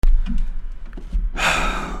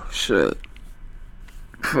Shit.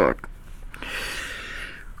 Fuck.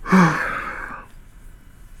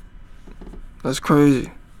 That's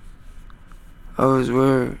crazy. Oh, it's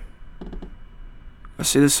weird. I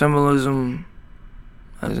see the symbolism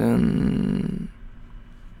as in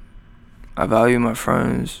I value my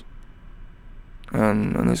friends,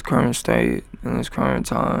 and in this current state, in this current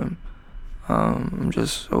time, I'm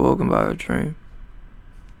just awoken by a dream.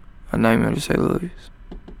 A nightmare, to say the least.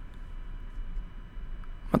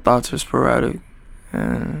 My thoughts are sporadic,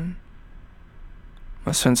 and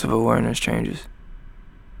my sense of awareness changes.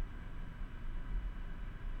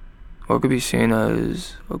 What could be seen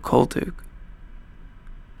as occultic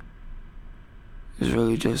is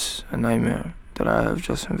really just a nightmare that I have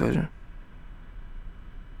just envisioned.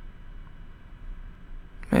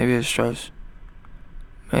 Maybe it's stress.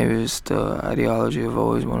 Maybe it's the ideology of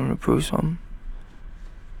always wanting to prove something.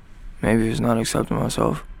 Maybe it's not accepting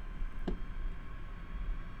myself.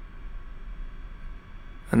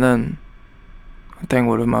 And then I think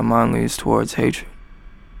what if my mind leads towards hatred?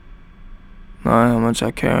 Knowing how much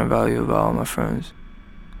I care and value about all my friends,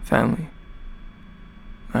 family,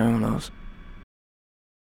 everyone else.